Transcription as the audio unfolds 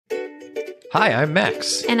Hi, I'm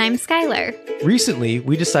Max. And I'm Skylar. Recently,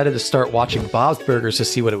 we decided to start watching Bob's Burgers to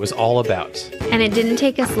see what it was all about. And it didn't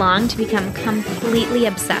take us long to become completely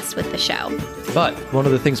obsessed with the show. But one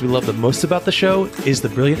of the things we love the most about the show is the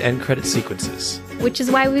brilliant end credit sequences. Which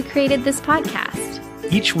is why we created this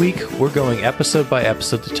podcast. Each week, we're going episode by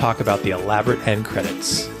episode to talk about the elaborate end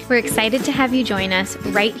credits. We're excited to have you join us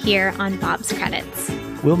right here on Bob's Credits.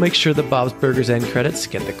 We'll make sure the Bob's Burgers end credits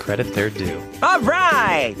get the credit they're due. All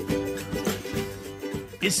right!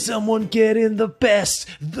 Is someone getting the best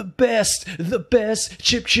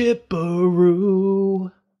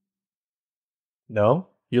chip-chipperoo? No?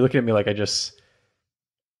 You're looking at me like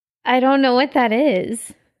I don't know what that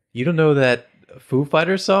is. You don't know that Foo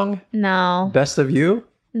Fighters song? No. Best of You?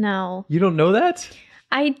 No. You don't know that?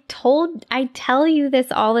 I tell you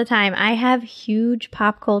this all the time. I have huge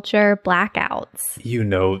pop culture blackouts. You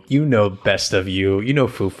know Best of You. You know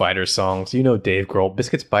Foo Fighters songs. You know Dave Grohl.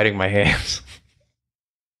 Biscuit's biting my hands.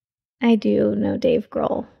 I do know Dave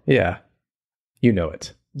Grohl. Yeah. You know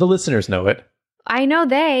it. The listeners know it. I know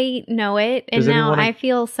they know it, and now I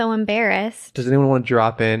feel so embarrassed. Does anyone want to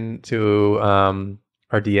drop into our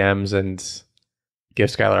DMs and give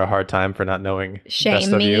Skylar a hard time for not knowing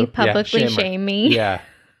Best of You? Publicly shame me. Yeah.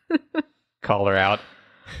 Call her out.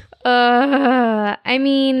 I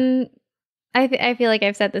mean, I feel like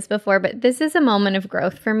I've said this before, but this is a moment of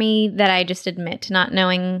growth for me that I just admit to not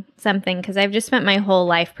knowing something because I've just spent my whole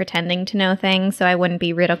life pretending to know things so I wouldn't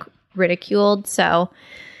be ridiculed. So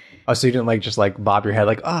you didn't just bob your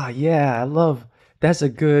head yeah, I love that's a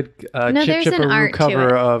good Chip Chipperoo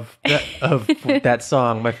cover of that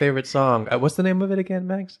song, my favorite song. What's the name of it again,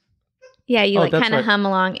 Max? Yeah, you kind of hum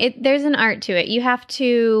along. There's an art to it. You have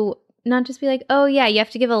to not just be like, oh yeah, you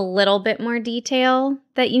have to give a little bit more detail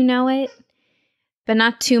that you know it, but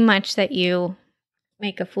not too much that you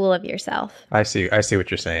make a fool of yourself. I see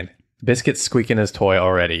what you're saying. Biscuit's squeaking his toy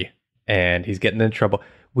already, and he's getting in trouble.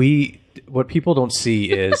 What people don't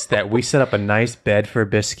see is that we set up a nice bed for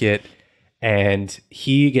Biscuit, and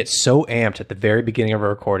he gets so amped at the very beginning of our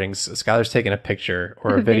recordings. Skylar's taking a picture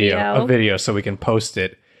or a video so we can post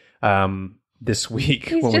it this week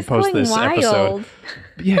when we post this episode.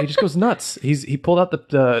 Yeah, he just goes nuts. He pulled out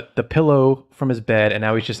the pillow from his bed, and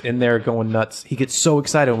now he's just in there going nuts. He gets so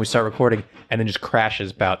excited when we start recording, and then just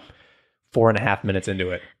crashes about 4.5 minutes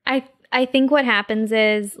into it. I think what happens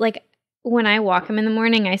is when I walk him in the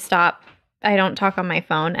morning, I stop. I don't talk on my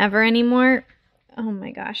phone ever anymore. Oh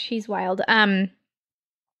my gosh, he's wild.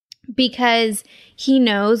 Because he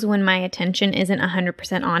knows when my attention isn't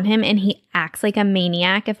 100% on him, and he acts like a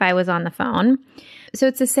maniac if I was on the phone. So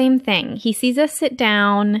it's the same thing. He sees us sit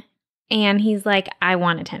down, and he's like, I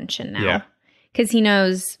want attention now. Yeah. Because he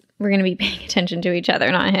knows we're going to be paying attention to each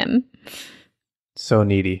other, not him. So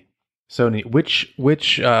needy. So neat. Which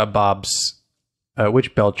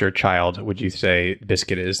Belcher child would you say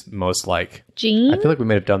Biscuit is most like? Gene? I feel like we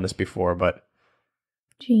may have done this before, but...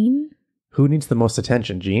 Gene? Who needs the most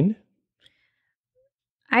attention, Gene?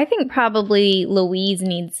 I think probably Louise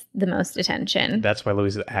needs the most attention. That's why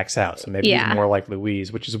Louise acts out, so maybe he's more like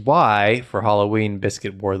Louise, which is why, for Halloween,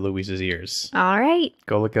 Biscuit wore Louise's ears. All right.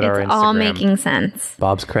 Go look at our Instagram. It's all making sense.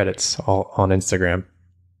 Bob's Credits, all on Instagram.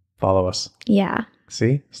 Follow us. Yeah.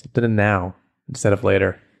 See? Slipped it in now instead of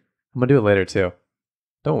later. I'm going to do it later, too.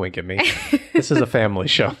 Don't wink at me. This is a family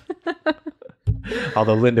show.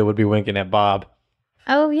 Although Linda would be winking at Bob.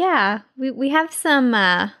 Oh, yeah. We have some,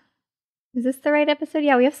 is this the right episode?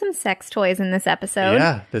 Yeah, we have some sex toys in this episode.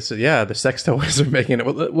 Yeah, the sex toys are making it.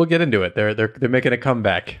 We'll get into it. They're making a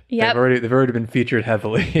comeback. Yep. They've already been featured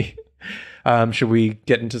heavily. Should we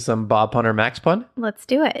get into some Bob pun or Max pun? Let's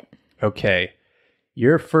do it. Okay.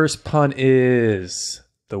 Your first pun is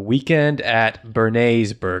the weekend at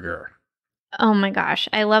Bernays Burger. Oh my gosh,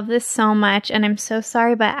 I love this so much, and I'm so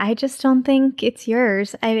sorry, but I just don't think it's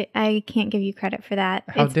yours. I can't give you credit for that.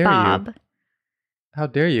 It's Bob. You? How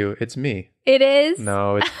dare you? It's me. It is?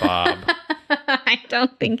 No, it's Bob. I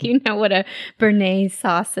don't think you know what a Bernays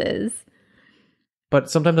sauce is.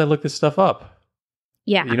 But sometimes I look this stuff up.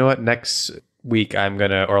 Yeah. You know what? Next week or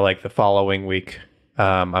the following week,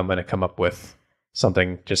 I'm gonna come up with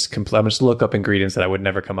something. I'm just look up ingredients that I would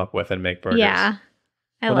never come up with and make burgers. Yeah.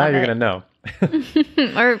 Now you're gonna know.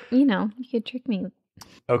 Or, you could trick me.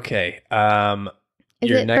 Okay. Is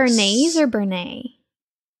it Bernays or Bernay?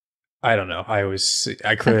 I don't know. I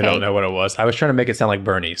clearly don't know what it was. I was trying to make it sound like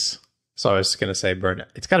Bernie's. So I was going to say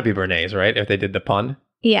it's got to be Bernays, right? If they did the pun.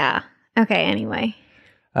 Yeah. Okay, anyway.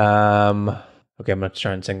 Okay, I'm going to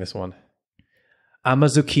try and sing this one. I'm a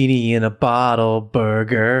zucchini in a bottle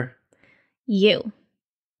burger. You.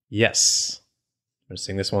 Yes. I'm going to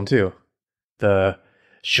sing this one too. The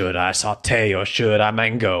Should I saute or should I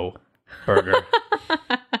mango burger?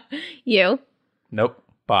 You. Nope.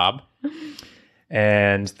 Bob.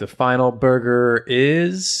 And the final burger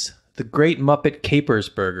is the Great Muppet Capers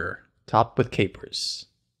Burger, topped with capers.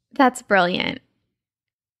 That's brilliant.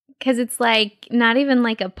 Because it's like not even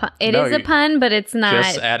like a pun. It is a pun, but it's not.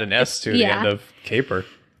 Just add an S to the end of caper.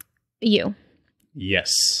 You.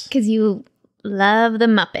 Yes. Because you love the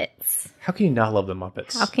Muppets. How can you not love the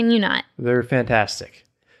Muppets? How can you not? They're fantastic.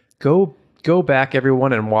 Go back,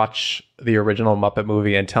 everyone, and watch the original Muppet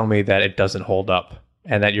movie and tell me that it doesn't hold up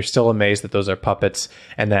and that you're still amazed that those are puppets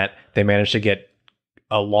and that they managed to get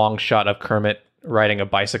a long shot of Kermit riding a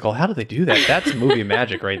bicycle. How did they do that? That's movie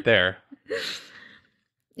magic right there.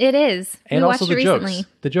 It is. And we also the recently. jokes.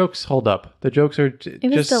 The jokes hold up. The jokes are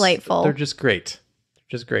It was delightful. They're just great.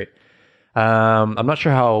 Just great. I'm not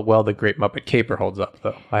sure how well the Great Muppet Caper holds up,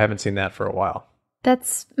 though. I haven't seen that for a while.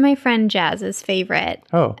 That's my friend Jazz's favorite.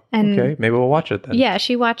 Oh, okay. Maybe we'll watch it then. Yeah,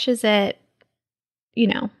 she watches it,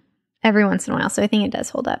 every once in a while. So I think it does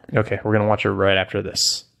hold up. Okay, we're going to watch it right after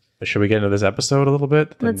this. Should we get into this episode a little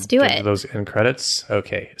bit? Let's do it. Those end credits.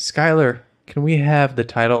 Okay. Skylar, can we have the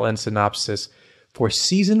title and synopsis for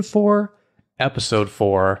Season 4, Episode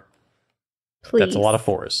 4? Please. That's a lot of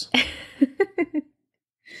fours.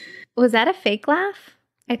 Was that a fake laugh?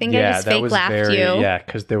 I think I just fake laughed you. Yeah,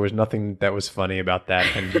 because there was nothing that was funny about that,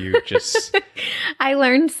 and you just... I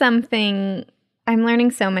learned something. I'm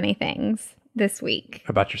learning so many things this week.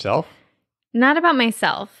 About yourself? Not about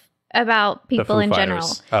myself. About people in general.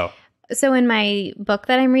 Oh. So in my book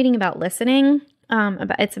that I'm reading about listening,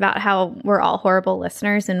 it's about how we're all horrible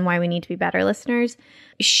listeners and why we need to be better listeners.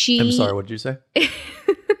 I'm sorry, what did you say?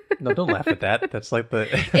 No, don't laugh at that. That's like the...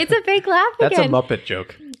 It's a fake laugh again. That's a Muppet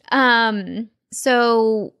joke.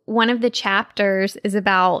 So one of the chapters is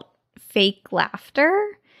about fake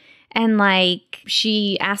laughter. And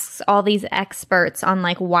she asks all these experts on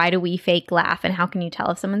why do we fake laugh and how can you tell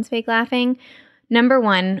if someone's fake laughing? Number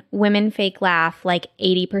one, women fake laugh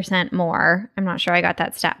 80% more. I'm not sure I got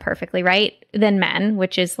that stat perfectly right, than men,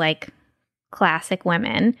 which is classic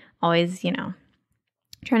women. Always,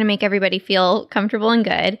 trying to make everybody feel comfortable and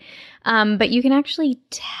good. But you can actually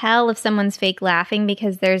tell if someone's fake laughing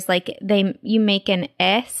because there's you make an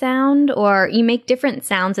eh sound or you make different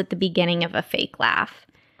sounds at the beginning of a fake laugh.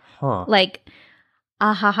 Huh.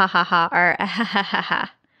 Ah ha ha ha ha or ah ha ha ha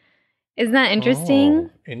ha. Isn't that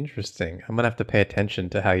interesting? Oh, interesting. I'm going to have to pay attention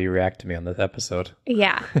to how you react to me on this episode.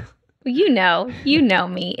 Yeah. You know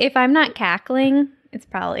me. If I'm not cackling, it's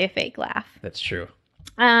probably a fake laugh. That's true.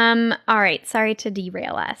 All right. Sorry to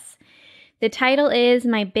derail us. The title is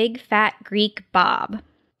My Big Fat Greek Bob.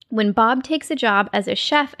 When Bob takes a job as a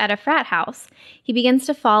chef at a frat house, he begins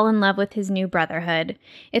to fall in love with his new brotherhood.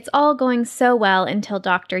 It's all going so well until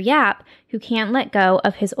Dr. Yap, who can't let go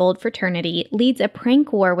of his old fraternity, leads a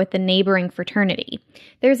prank war with the neighboring fraternity.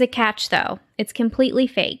 There's a catch, though. It's completely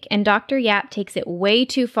fake, and Dr. Yap takes it way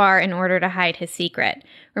too far in order to hide his secret.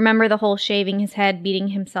 Remember the whole shaving his head, beating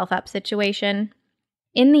himself up situation?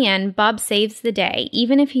 In the end, Bob saves the day,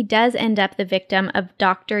 even if he does end up the victim of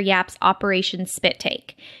Dr. Yap's Operation Spit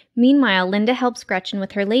Take. Meanwhile, Linda helps Gretchen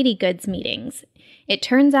with her Lady Goods meetings. It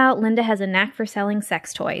turns out Linda has a knack for selling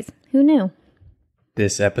sex toys. Who knew?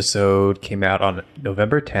 This episode came out on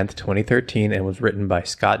November 10th, 2013, and was written by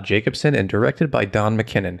Scott Jacobson and directed by Don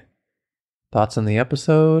McKinnon. Thoughts on the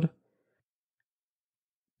episode?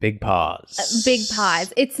 Big pause. Big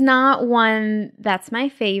pause. It's not one that's my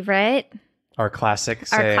favorite. Our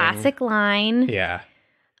classic line. Yeah.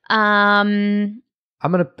 I'm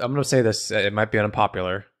gonna say this. It might be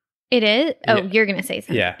unpopular. It is? Oh, yeah. You're gonna say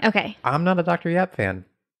something. Yeah. Okay. I'm not a Dr. Yap fan.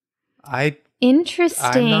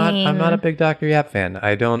 Interesting. I'm not a big Dr. Yap fan.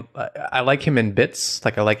 I like him in bits.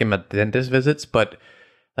 I like him at dentist visits, but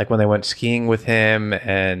when they went skiing with him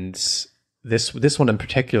and this one in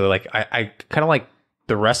particular, I kind of like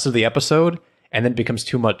the rest of the episode, and then it becomes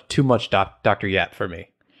too much Dr. Yap for me.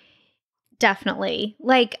 Definitely.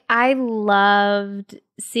 I loved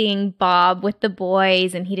seeing Bob with the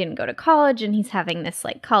boys, and he didn't go to college, and he's having this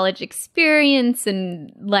college experience,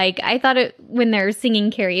 and I thought when they're singing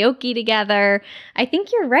karaoke together, I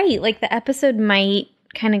think you're right. The episode might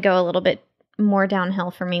kind of go a little bit more downhill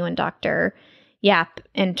for me when Dr. Yap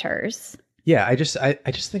enters. Yeah, I just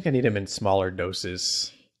think I need him in smaller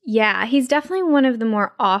doses. Yeah, he's definitely one of the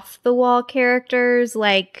more off-the-wall characters.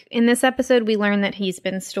 In this episode, we learn that he's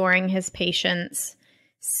been storing his patients'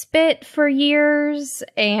 spit for years,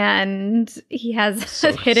 and he has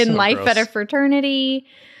a hidden life gross. At a fraternity.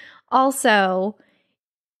 Also,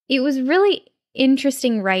 it was really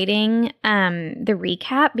interesting writing, the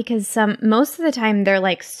recap, because most of the time they're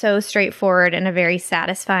like so straightforward in a very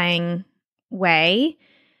satisfying way.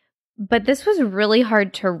 But this was really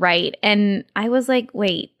hard to write. And I was like,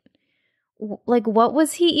 wait, like, what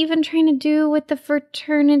was he even trying to do with the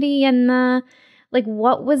fraternity and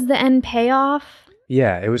what was the end payoff?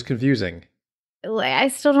 Yeah, it was confusing. I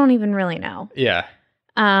still don't even really know. Yeah.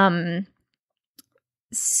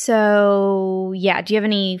 So, yeah. Do you have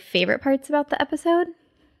any favorite parts about the episode?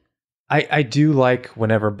 I do like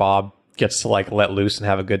whenever Bob gets to like let loose and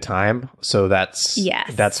have a good time. So that's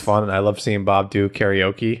fun. I love seeing Bob do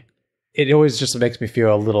karaoke. It always just makes me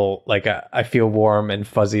feel a little like I feel warm and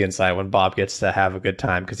fuzzy inside when Bob gets to have a good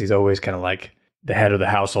time, because he's always kind of like the head of the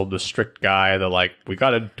household, the strict guy, the like, we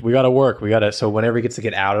gotta work. So whenever he gets to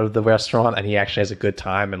get out of the restaurant and he actually has a good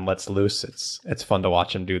time and lets loose, it's fun to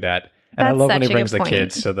watch him do that. And I love when he brings the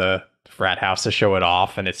kids to the frat house to show it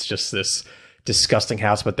off, and it's just this disgusting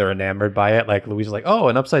house, but they're enamored by it. Like Louise is like, oh,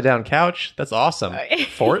 an upside down couch. That's awesome.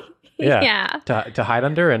 Fort? Yeah. To hide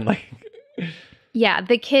under and like. Yeah,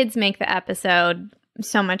 the kids make the episode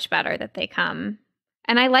so much better that they come.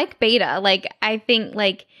 And I like Beta. Like, I think,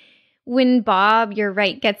 like, when Bob, you're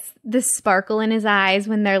right, gets the sparkle in his eyes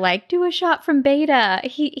when they're like, do a shot from Beta.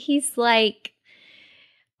 He's like,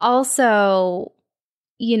 also,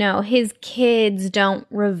 you know, his kids don't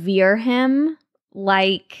revere him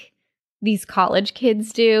like these college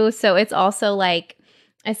kids do. So it's also like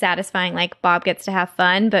a satisfying, like, Bob gets to have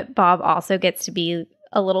fun, but Bob also gets to be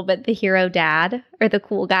a little bit the hero dad or the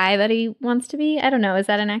cool guy that he wants to be. I don't know. Is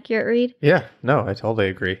that an accurate read? Yeah, no, I totally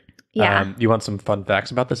agree. Yeah. You want some fun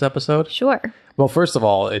facts about this episode? Sure. Well, first of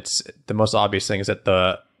all, it's the most obvious thing is that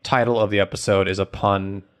the title of the episode is a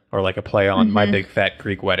pun or like a play on My Big Fat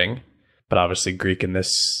Greek Wedding. But obviously Greek in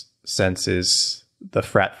this sense is the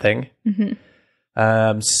frat thing. Mm-hmm.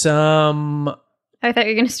 I thought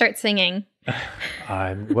you were going to start singing.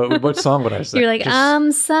 What song would I say? You're like,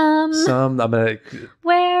 some. I'm gonna.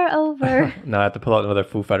 Where over? No, I have to pull out another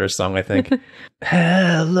Foo Fighters song, I think.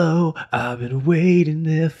 Hello, I've been waiting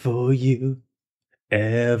there for you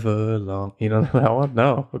ever long. You know that one?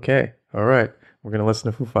 No. Okay. All right. We're gonna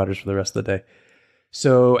listen to Foo Fighters for the rest of the day.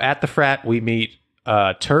 So at the frat, we meet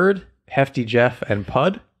Turd, Hefty Jeff, and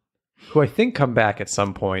Pud, who I think come back at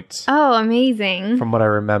some point. Oh, amazing! From what I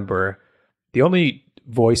remember, the only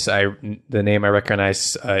the name I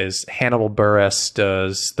recognize is Hannibal Buress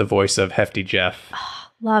does the voice of Hefty Jeff. Oh,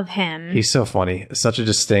 love him. He's so funny. Such a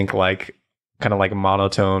distinct, like, kind of like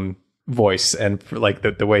monotone voice, and like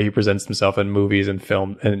the way he presents himself in movies and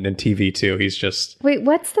film and TV too. He's just. Wait,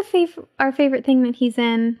 what's our favorite thing that he's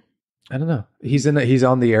in? I don't know. He's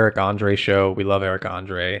on the Eric Andre show. We love Eric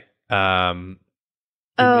Andre. He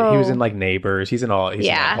was in like Neighbors. He's in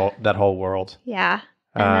that whole world. Yeah.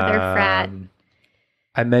 Another frat.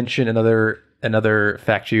 I mentioned another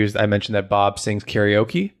fact used. I mentioned that Bob sings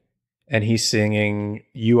karaoke, and he's singing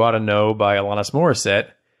 "You Ought to Know" by Alanis Morissette.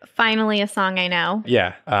 Finally, a song I know.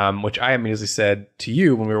 Yeah, which I immediately said to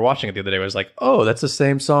you when we were watching it the other day. I was like, "Oh, that's the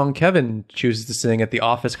same song Kevin chooses to sing at the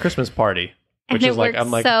office Christmas party." Which and it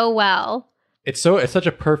works so well. It's such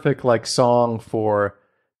a perfect like song for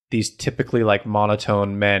these typically like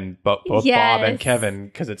monotone men, but both Bob and Kevin,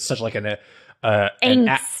 because it's such like an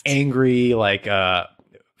angry like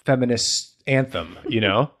feminist anthem, you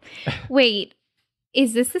know? Wait,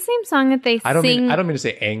 is this the same song that they sing? I don't mean to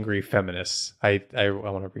say angry feminists. I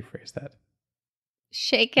want to rephrase that.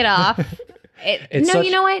 Shake it off.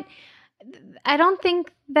 You know what? I don't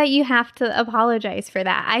think that you have to apologize for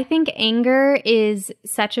that. I think anger is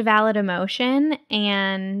such a valid emotion,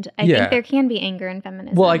 and I think there can be anger in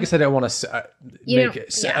feminism. Well, like I said, I want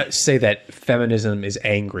to say that feminism is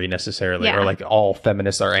angry necessarily, or like all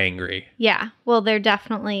feminists are angry. Yeah, well, they're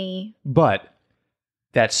definitely. But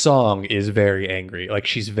that song is very angry. Like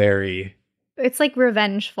she's very. It's like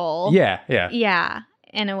revengeful. Yeah. Yeah,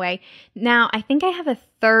 in a way. Now, I think I have a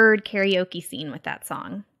third karaoke scene with that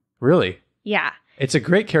song. Really? Yeah. It's a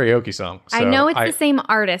great karaoke song. So I know it's the same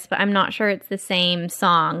artist, but I'm not sure it's the same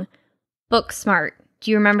song. Book Smart.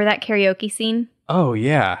 Do you remember that karaoke scene? Oh,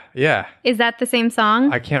 yeah. Yeah. Is that the same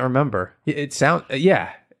song? I can't remember. It sounds,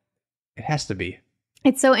 yeah. It has to be.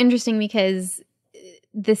 It's so interesting because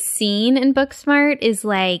the scene in Book Smart is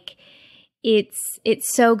like, it's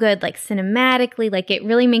so good, like cinematically, like it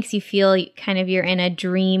really makes you feel kind of you're in a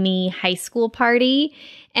dreamy high school party.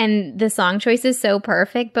 And the song choice is so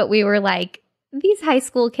perfect, but we were like, these high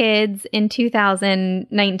school kids in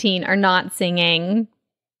 2019 are not singing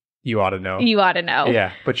You Ought to Know. You Ought to Know.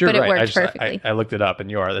 Yeah, but you're right. It worked perfectly. I looked it up, and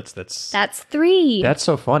that's 3. That's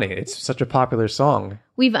so funny. It's such a popular song.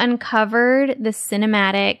 We've uncovered the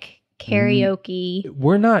cinematic karaoke.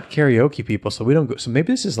 We're not karaoke people, so we don't go. So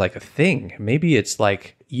maybe this is like a thing. Maybe it's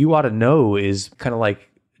like You Ought to Know is kind of like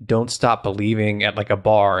Don't Stop Believing at like a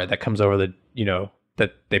bar that comes over that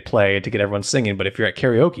they play to get everyone singing. But if you're at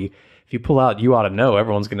karaoke, if you pull out You Ought to Know,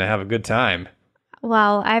 everyone's going to have a good time.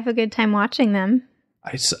 Well, I have a good time watching them.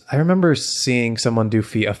 I remember seeing someone do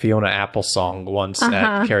a Fiona Apple song once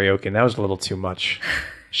at karaoke, and that was a little too much.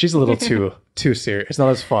 She's a little too serious. It's not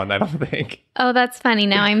as fun, I don't think. Oh, that's funny.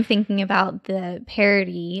 Now I'm thinking about the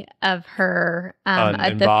parody of her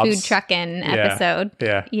at the Bob's food truckin' episode.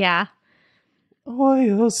 Yeah.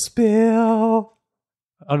 Oil spill.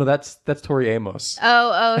 Oh no, that's Tori Amos.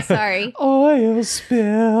 Oh, sorry. Oil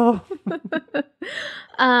spill.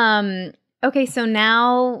 Okay, so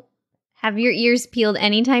now have your ears peeled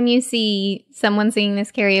anytime you see someone singing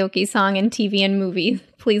this karaoke song in TV and movies.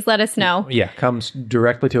 Please let us know. Yeah, comes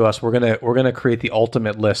directly to us. We're gonna create the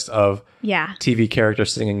ultimate list of TV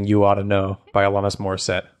characters singing "You Ought to Know" by Alanis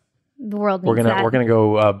Morissette. The world needs that. We're gonna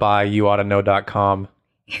go buy yououghtaknow.com.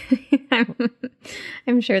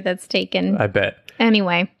 I'm sure that's taken. I bet.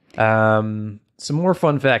 Anyway, some more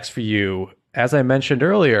fun facts for you. As I mentioned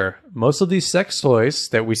earlier, most of these sex toys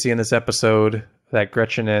that we see in this episode that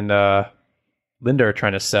Gretchen and Linda are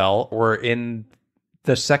trying to sell were in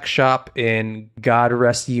the sex shop in God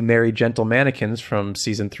Rest Ye Merry Gentle Mannequins from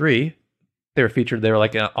season 3. They were featured. They were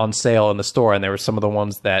like on sale in the store, and there were some of the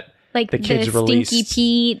ones that like the kids released. Stinky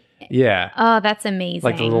Pete. Yeah. Oh, that's amazing.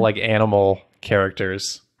 Like the little like animal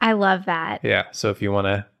characters. I love that. Yeah. So if you want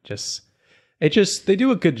to they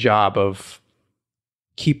do a good job of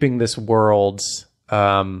keeping this world,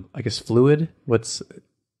 I guess, fluid. What's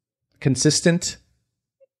consistent?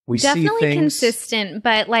 We definitely see things consistent,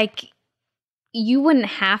 but like you wouldn't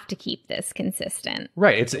have to keep this consistent,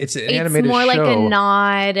 right? It's an animated show. It's more like a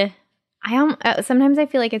nod. Sometimes I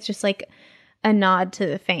feel like it's just like a nod to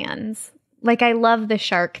the fans. Like I love the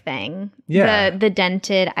shark thing. Yeah, the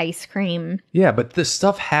dented ice cream. Yeah, but this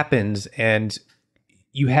stuff happens, and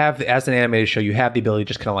you have, as an animated show, you have the ability to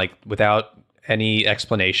just kind of like without any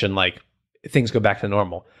explanation, like things go back to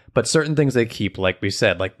normal. But certain things they keep, like we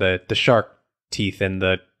said, like the shark teeth and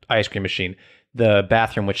the ice cream machine, the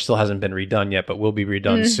bathroom, which still hasn't been redone yet, but will be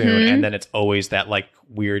redone soon. And then it's always that like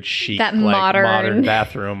weird chic, that like modern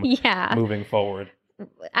bathroom moving forward.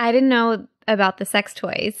 I didn't know about the sex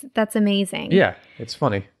toys. That's amazing. Yeah, it's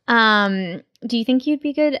funny. Do you think you'd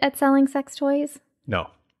be good at selling sex toys? No.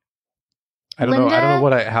 I don't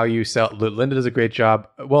know how you sell. Linda does a great job.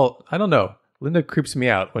 Well, I don't know. Linda creeps me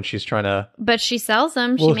out when she's trying to... But she sells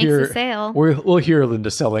them. She makes a sale. We'll hear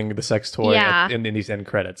Linda selling the sex toy in these end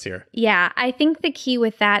credits here. Yeah, I think the key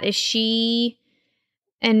with that is she...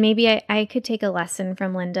 And maybe I could take a lesson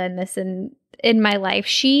from Linda in this in my life.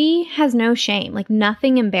 She has no shame. Like,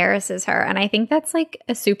 nothing embarrasses her. And I think that's like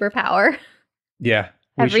a superpower. Yeah.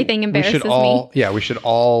 Everything embarrasses me. Yeah, we should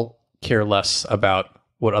all care less about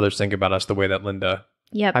what others think about us the way that Linda...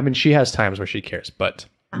 Yep. I mean, she has times where she cares, but...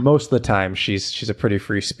 Most of the time, she's a pretty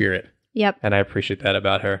free spirit. Yep. And I appreciate that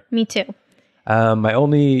about her. Me too.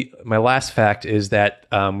 My last fact is that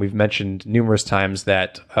we've mentioned numerous times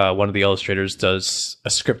that one of the illustrators does a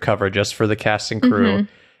script cover just for the cast and crew.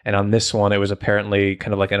 And on this one, it was apparently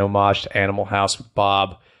kind of like an homage to Animal House with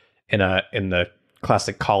Bob in the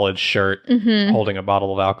classic college shirt holding a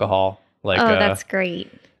bottle of alcohol. Like, that's great.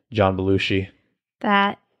 John Belushi.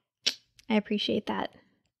 I appreciate that.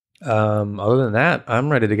 Other than that,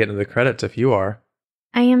 I'm ready to get into the credits if you are.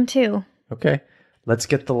 I am too. Okay. Let's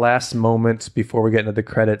get the last moments before we get into the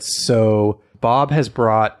credits. So Bob has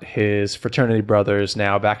brought his fraternity brothers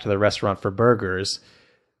now back to the restaurant for burgers,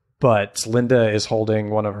 but Linda is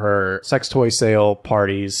holding one of her sex toy sale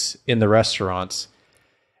parties in the restaurant.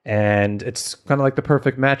 And it's kind of like the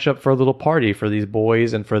perfect matchup for a little party for these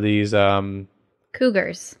boys and for these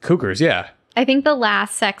cougars. Cougars, yeah. I think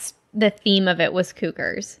the theme of it was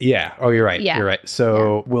cougars. Yeah. Oh, you're right. Yeah. You're right.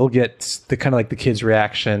 So we'll get the kind of like the kids'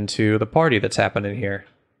 reaction to the party that's happening here.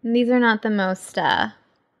 And these are not the most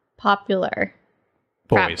popular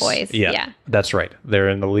frat boys. Yeah, that's right. They're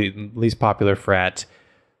in the least popular frat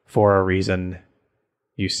for a reason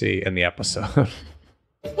you see in the episode. Woo!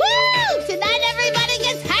 Tonight everybody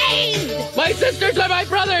gets hazed! My sisters are my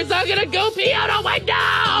brothers! I'm gonna go pee out a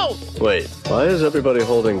window! Wait, why is everybody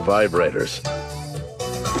holding vibrators?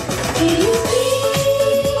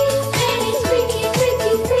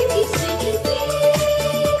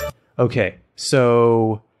 Okay,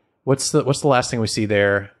 so what's the last thing we see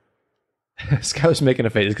there? Skylar's making a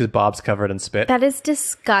face because Bob's covered in spit. That is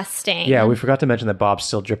disgusting. Yeah, we forgot to mention that Bob's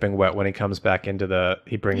still dripping wet when he comes back into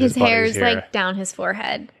he brings his hair's here. like down his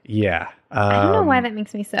forehead. Yeah. I don't know why that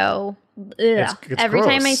makes me so... It's every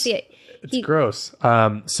gross. time I see it. It's gross.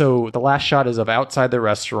 So the last shot is of outside the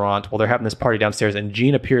restaurant while they're having this party downstairs, and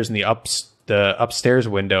Gene appears in the upstairs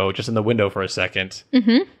window, just in the window for a second.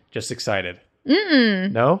 Mm-hmm. Just excited.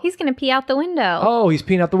 No? He's going to pee out the window. Oh, he's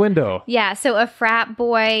peeing out the window. Yeah, so a frat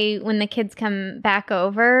boy, when the kids come back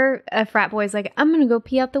over, a frat boy's like, I'm going to go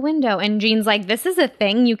pee out the window. And Gene's like, this is a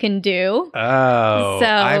thing you can do. Oh, so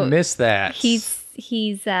I missed that. He's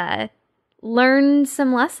learned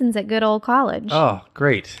some lessons at good old college. Oh,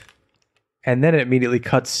 great. And then it immediately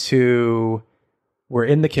cuts to, we're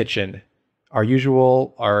in the kitchen.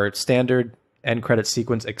 Our standard end credit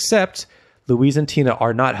sequence, except... Louise and Tina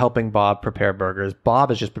are not helping Bob prepare burgers. Bob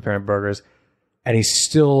is just preparing burgers, and he's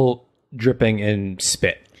still dripping in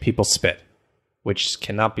spit, people's spit, which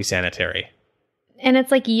cannot be sanitary. And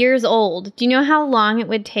it's like years old. Do you know how long it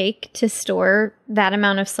would take to store that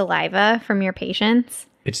amount of saliva from your patients?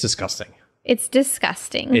 It's disgusting. It's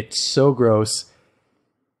disgusting. It's so gross.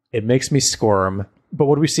 It makes me squirm. But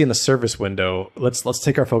what do we see in the service window? Let's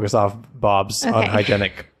take our focus off Bob's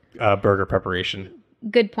unhygienic burger preparation.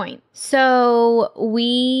 Good point. So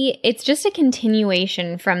it's just a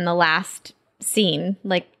continuation from the last scene,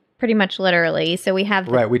 like pretty much literally. So we have...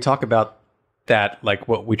 Right, we talk about that, like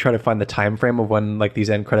what we try to find the time frame of when like these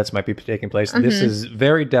end credits might be taking place. Mm-hmm. This is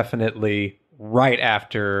very definitely right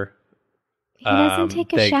after... He doesn't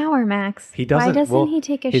take a shower, Max. He doesn't. Why doesn't he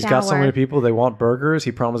take a shower? He's got so many people. They want burgers.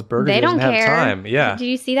 He promised burgers. They don't doesn't care. Have time. Yeah. Did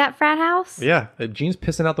you see that frat house? Yeah. Gene's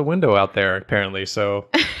pissing out the window out there, apparently. So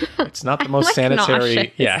it's not the most like sanitary.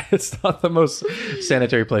 Nauseous. Yeah. It's not the most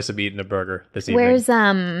sanitary place to be eating a burger this evening. Where's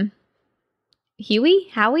Huey?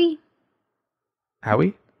 Howie?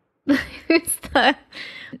 Howie? Who's the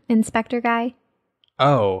inspector guy?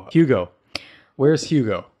 Oh, Hugo. Where's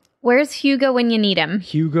Hugo? Where's Hugo when you need him?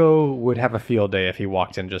 Hugo would have a field day if he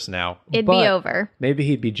walked in just now. It'd be over. Maybe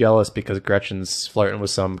he'd be jealous because Gretchen's flirting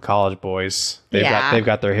with some college boys. They've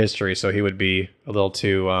got their history, so he would be a little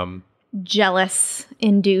too jealous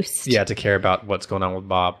induced. Yeah, to care about what's going on with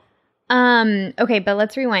Bob. Okay, but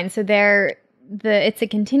let's rewind. So it's a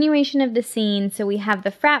continuation of the scene. So we have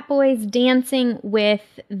the frat boys dancing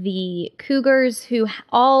with the cougars who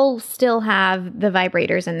all still have the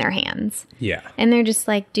vibrators in their hands. Yeah. And they're just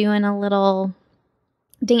like doing a little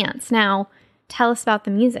dance. Now, tell us about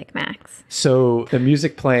the music, Max. So the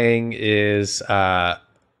music playing is, the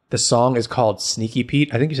song is called Sneaky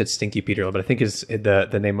Pete. I think you said Stinky Pete earlier, but I think it's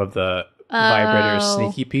the name of the vibrator is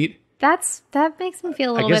Sneaky Pete. That makes me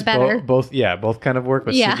feel a little bit better. Both kind of work,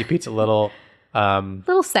 but Sneaky Pete's a little... a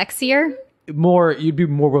little sexier. You'd be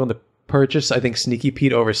more willing to purchase, I think, Sneaky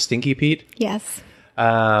Pete over Stinky Pete. Yes.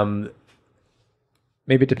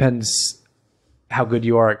 Maybe it depends how good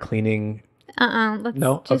you are at cleaning.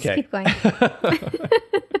 Let's just keep going.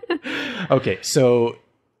 Okay, so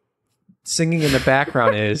singing in the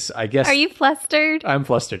background is, I guess... Are you flustered? I'm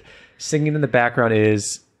flustered. Singing in the background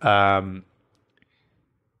is,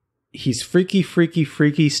 he's freaky, freaky,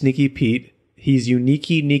 freaky, Sneaky Pete. He's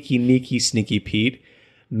uniquey, neaky, neaky, Sneaky Pete.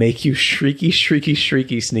 Make you shrieky, shrieky,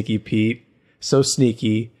 shrieky, Sneaky Pete. So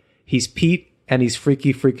sneaky. He's Pete, and he's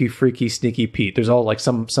freaky, freaky, freaky, Sneaky Pete. There's all like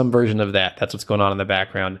some version of that. That's what's going on in the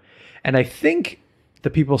background. And I think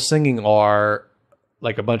the people singing are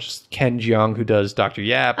like a bunch of Ken Jeong, who does Dr.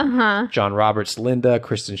 Yap, John Roberts, Linda,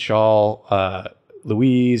 Kristen Shaw,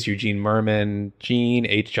 Louise, Eugene Merman, Gene,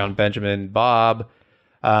 H. John Benjamin, Bob,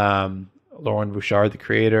 Lauren Bouchard, the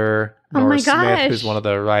creator, Nora Smith, who's one of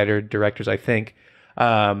the writer-directors, I think.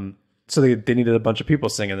 So they needed a bunch of people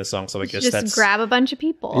singing this song. So I guess just grab a bunch of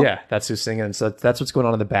people. Yeah, that's who's singing. And so that's what's going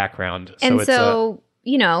on in the background. And so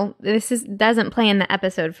this doesn't play in the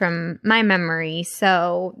episode from my memory.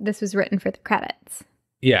 So this was written for the credits.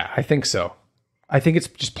 Yeah, I think so. I think it's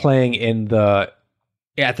just playing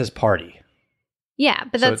at this party. Yeah,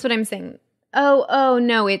 but that's what I'm saying. Oh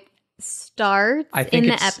no, it starts in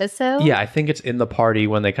the episode. Yeah, I think it's in the party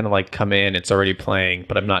when they kind of like come in. It's already playing,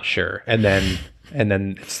 but I'm not sure. And then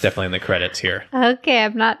it's definitely in the credits here. Okay,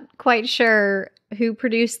 I'm not quite sure who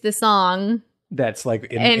produced the song. That's like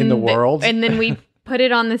in the world. And then we put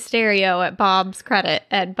it on the stereo at Bob's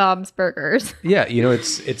Burgers. Yeah,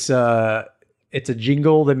 it's a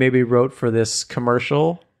jingle that maybe wrote for this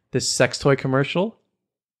commercial, this sex toy commercial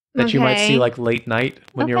that you might see like late night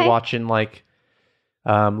when you're watching like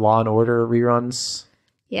Law and Order reruns.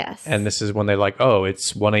 Yes. And this is when they're like, oh,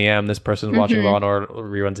 it's 1 a.m. This person's watching Law & Order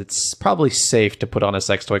reruns. It's probably safe to put on a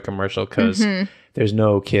sex toy commercial because there's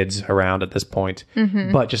no kids around at this point.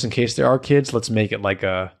 But just in case there are kids, let's make it like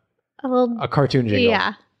a cartoon jingle.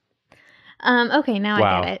 Yeah. Okay, now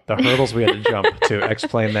I get it. The hurdles we had to jump to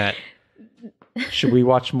explain that. Should we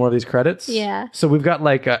watch more of these credits? Yeah. So we've got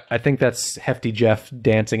like, I think that's Hefty Jeff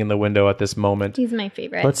dancing in the window at this moment. He's my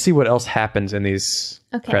favorite. Let's see what else happens in these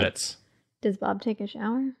credits. Does Bob take a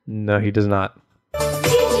shower? No, he does not.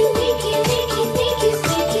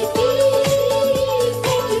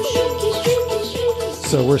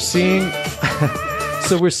 So we're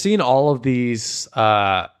seeing all of these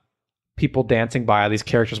people dancing by, these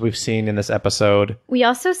characters we've seen in this episode. We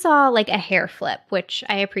also saw like a hair flip, which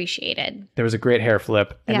I appreciated. There was a great hair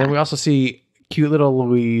flip. And then we also see cute little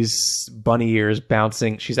Louise bunny ears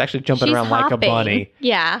bouncing. She's actually jumping around hopping. like a bunny.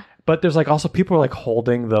 Yeah. But there's like also people are like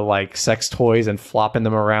holding the like sex toys and flopping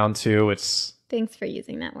them around too. It's Thanks for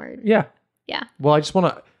using that word. Yeah. Yeah. Well, I just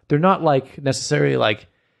want to, they're not like necessarily like,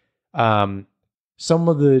 some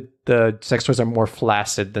of the sex toys are more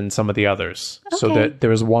flaccid than some of the others. Okay. So that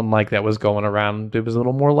there was one like that was going around. It was a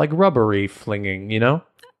little more like rubbery flinging, you know?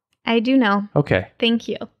 I do know. Okay. Thank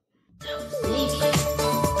you.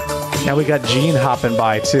 Now we got Jean hopping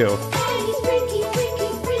by too.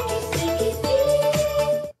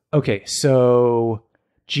 Okay, so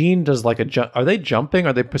Jean does like a jump. Are they jumping?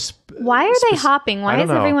 Are they? Why are they hopping? Why is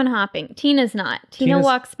know. Everyone hopping? Tina's not. Tina's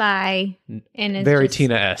walks by and is very just,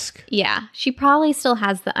 Tina-esque. Yeah, she probably still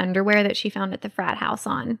has the underwear that she found at the frat house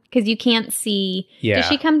on because you can't see. Yeah. Does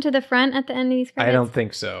she come to the front at the end of these credits? I don't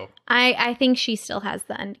think so. I think she still has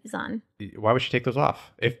the undies on. Why would she take those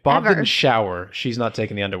off? If Bob Ever. didn't shower, she's not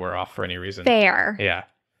taking the underwear off for any reason. Fair. Yeah.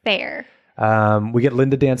 Fair. We get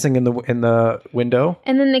Linda dancing in the window.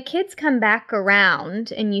 And then the kids come back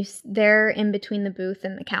around, and they're in between the booth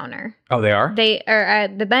and the counter. Oh, they are? They are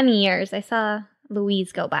the bunny ears. I saw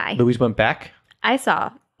Louise go by. Louise went back? I saw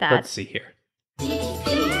that. Let's see here.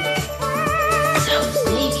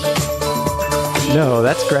 No,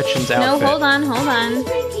 that's Gretchen's outfit. No, hold on. Hold on.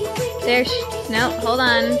 There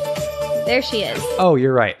she is. Oh,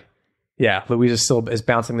 you're right. Yeah, Louise is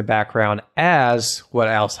bouncing in the background as what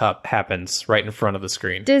else happens right in front of the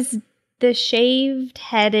screen. Does the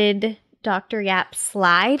shaved-headed Dr. Yap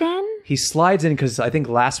slide in? He slides in because I think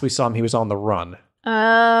last we saw him, he was on the run.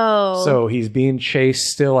 Oh. So he's being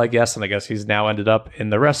chased still, I guess, and I guess he's now ended up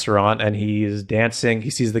in the restaurant, and he's dancing.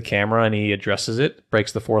 He sees the camera, and he addresses it,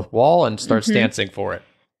 breaks the fourth wall, and starts dancing for it.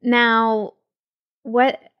 Now,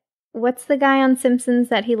 what's the guy on Simpsons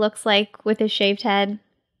that he looks like with his shaved head?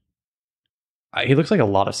 He looks like a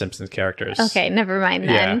lot of Simpsons characters. Okay, never mind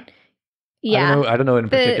then. Yeah. I don't know in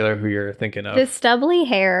particular who you're thinking of. The stubbly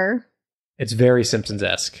hair. It's very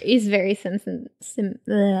Simpsons-esque. He's very Simpsons.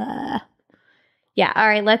 Yeah, all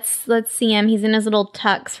right, let's see him. He's in his little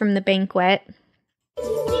tux from the banquet.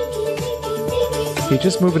 He's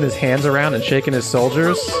just moving his hands around and shaking his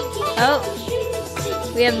soldiers.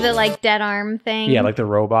 Oh, we have the like dead arm thing. Yeah, like the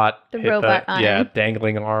robot. The robot arm. Yeah,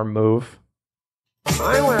 dangling arm move.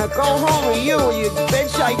 I want to go home with you and your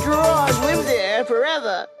bedside drawer and live there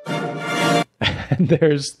forever. And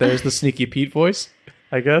there's the Sneaky Pete voice,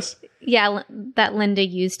 I guess. Yeah, that Linda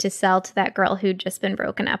used to sell to that girl who'd just been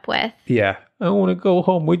broken up with. Yeah. I want to go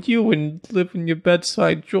home with you and live in your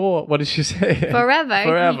bedside drawer. What did she say? Forever.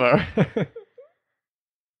 Forever.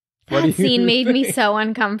 That scene made me so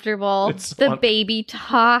uncomfortable. The baby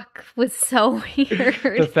talk was so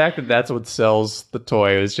weird. The fact that that's what sells the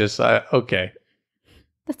toy is just, okay.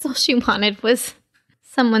 That's all she wanted was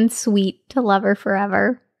someone sweet to love her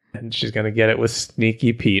forever. And she's going to get it with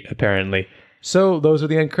Sneaky Pete, apparently. So those are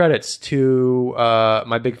the end credits to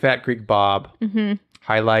My Big Fat Greek Bob. Mm-hmm.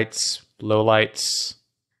 Highlights, lowlights.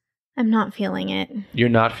 I'm not feeling it. You're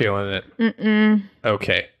not feeling it? Mm-mm.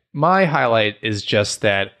 Okay. My highlight is just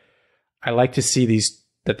that I like to see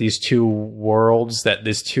these two worlds, that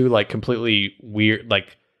these two like completely weird,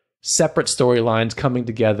 like separate storylines coming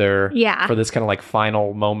together for this kind of like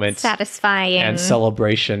final moment. Satisfying. And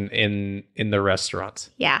celebration in the restaurant.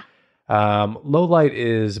 Yeah. Low light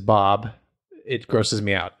is Bob. It grosses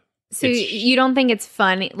me out. So you don't think it's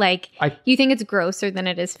funny? Like, you think it's grosser than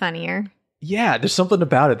it is funnier? Yeah, there's something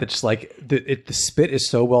about it that's just like the spit is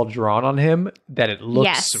so well drawn on him that it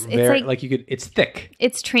looks very like you could. It's thick.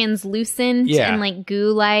 It's translucent and like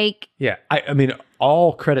goo-like. Yeah, I mean,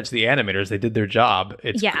 all credit to the animators. They did their job.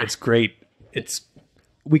 It's great.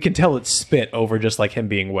 We can tell it's spit over just like him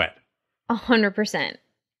being wet. 100%.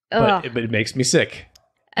 But it makes me sick.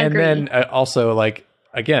 Agreed. And then also like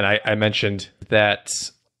again, I mentioned that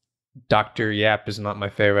Dr. Yap is not my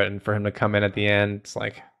favorite, and for him to come in at the end, it's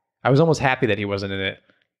like I was almost happy that he wasn't in it,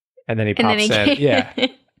 and then he pops in. Yeah.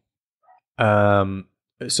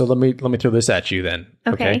 So let me throw this at you then.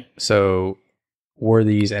 Okay. So were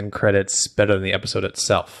these end credits better than the episode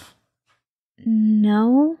itself?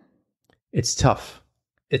 No. It's tough.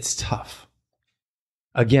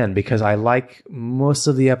 Again, because I like most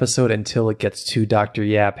of the episode until it gets too Dr.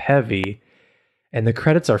 Yap heavy, and the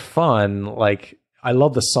credits are fun. Like, I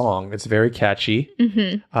love the song. It's very catchy.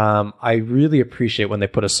 Mm-hmm. I really appreciate when they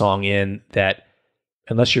put a song in that,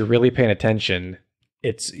 unless you're really paying attention,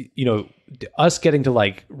 it's, us getting to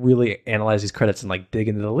like really analyze these credits and like dig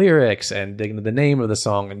into the lyrics and dig into the name of the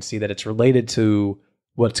song and see that it's related to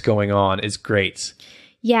what's going on is great.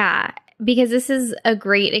 Yeah, because this is a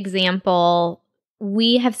great example.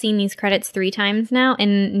 We have seen these credits 3 times now,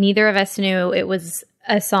 and neither of us knew it was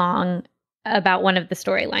a song about one of the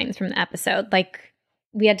storylines from the episode. Like,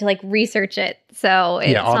 we had to like research it, so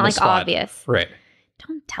it's not like spot. Obvious. Right.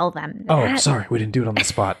 Don't tell them that. Oh, sorry, we didn't do it on the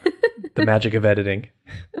spot. The magic of editing.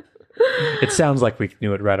 It sounds like we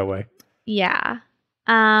knew it right away. Yeah.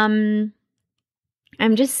 I'm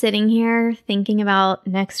just sitting here thinking about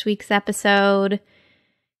next week's episode.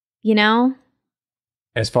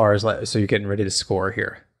 As far as, so you're getting ready to score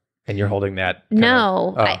here, and you're holding that.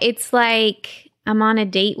 It's like I'm on a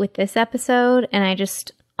date with this episode, and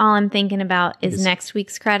all I'm thinking about is next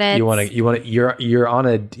week's credits. You're out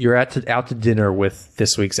to dinner with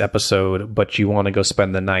this week's episode, but you want to go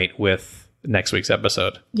spend the night with next week's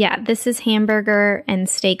episode. Yeah, this is hamburger and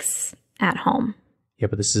steaks at home. Yeah,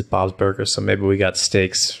 but this is Bob's Burgers, so maybe we got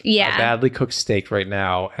steaks. Yeah, a badly cooked steak right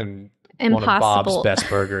now, and one of Bob's best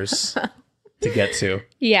burgers. To get to.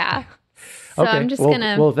 Yeah. So okay. I'm just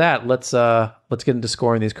gonna. Well, let's get into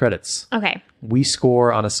scoring these credits. Okay. We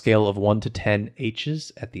score on a scale of 1 to 10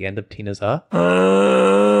 H's at the end of Tina's Skylar,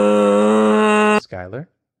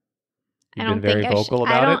 you've been very vocal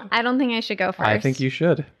about it. I don't think I should go first. I think you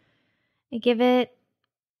should. I give it.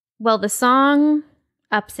 Well, the song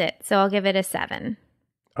ups it, so I'll give it a 7.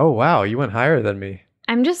 Oh wow, you went higher than me.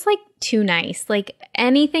 I'm just like too nice. Like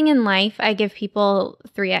anything in life, I give people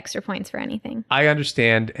 3 extra points for anything. I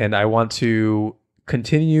understand, and I want to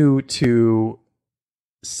continue to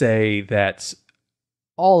say that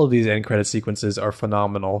all of these end credit sequences are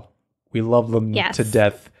phenomenal. We love them to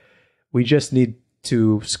death. We just need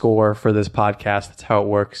to score for this podcast. That's how it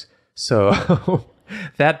works. So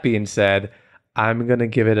that being said, I'm going to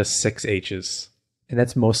give it a 6 H's. And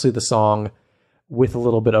that's mostly the song with a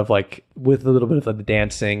little bit of the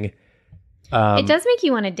dancing. It does make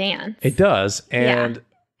you want to dance. It does. And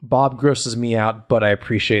Bob grosses me out, but I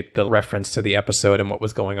appreciate the reference to the episode and what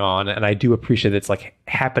was going on. And I do appreciate it's like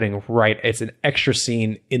happening right. It's an extra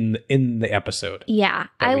scene in the episode. Yeah,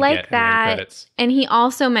 I like that. And he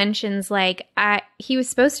also mentions he was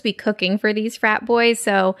supposed to be cooking for these frat boys.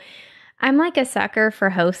 So I'm like a sucker for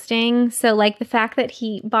hosting. So like the fact that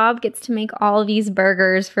Bob gets to make all of these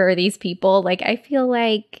burgers for these people, like I feel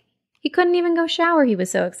like he couldn't even go shower. He was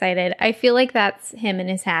so excited. I feel like that's him and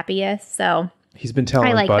his happiest. So he's been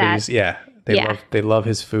telling his buddies, they love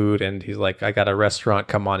his food, and he's like, I got a restaurant,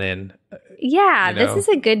 come on in. Yeah, this is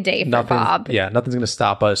a good day for Bob. Yeah, nothing's gonna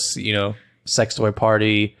stop us, sex toy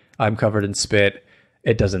party, I'm covered in spit.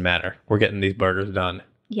 It doesn't matter. We're getting these burgers done.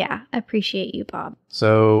 Yeah, appreciate you, Bob.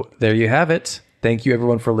 So there you have it. Thank you,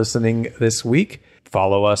 everyone, for listening this week.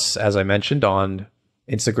 Follow us, as I mentioned, on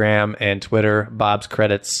Instagram and Twitter, Bob's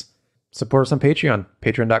Credits. Support us on Patreon,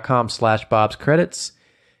 patreon.com/Bob's Credits.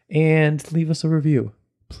 And leave us a review.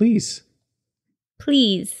 Please.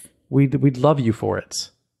 Please. We'd love you for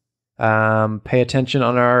it. Pay attention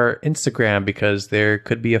on our Instagram because there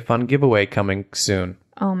could be a fun giveaway coming soon.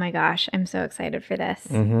 Oh my gosh, I'm so excited for this.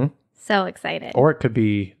 Mm-hmm. So excited. Or it could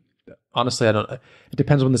be, honestly, it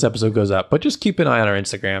depends when this episode goes up, but just keep an eye on our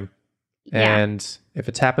Instagram. Yeah. And if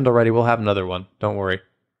it's happened already, we'll have another one. Don't worry.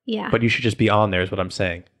 Yeah. But you should just be on there is what I'm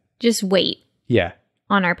saying. Just wait. Yeah.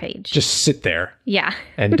 On our page. Just sit there. Yeah.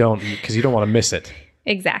 And because you don't want to miss it.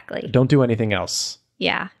 Exactly. Don't do anything else.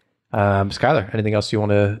 Yeah. Skylar, anything else you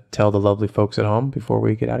want to tell the lovely folks at home before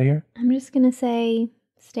we get out of here? I'm just going to say,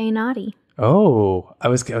 stay naughty. Oh, I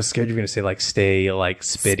was scared you were going to say stay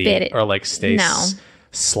spitty or stay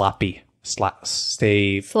sloppy.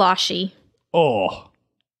 Stay sloshy. Oh.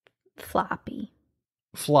 Floppy.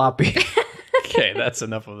 Floppy. Okay, that's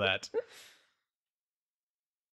enough of that.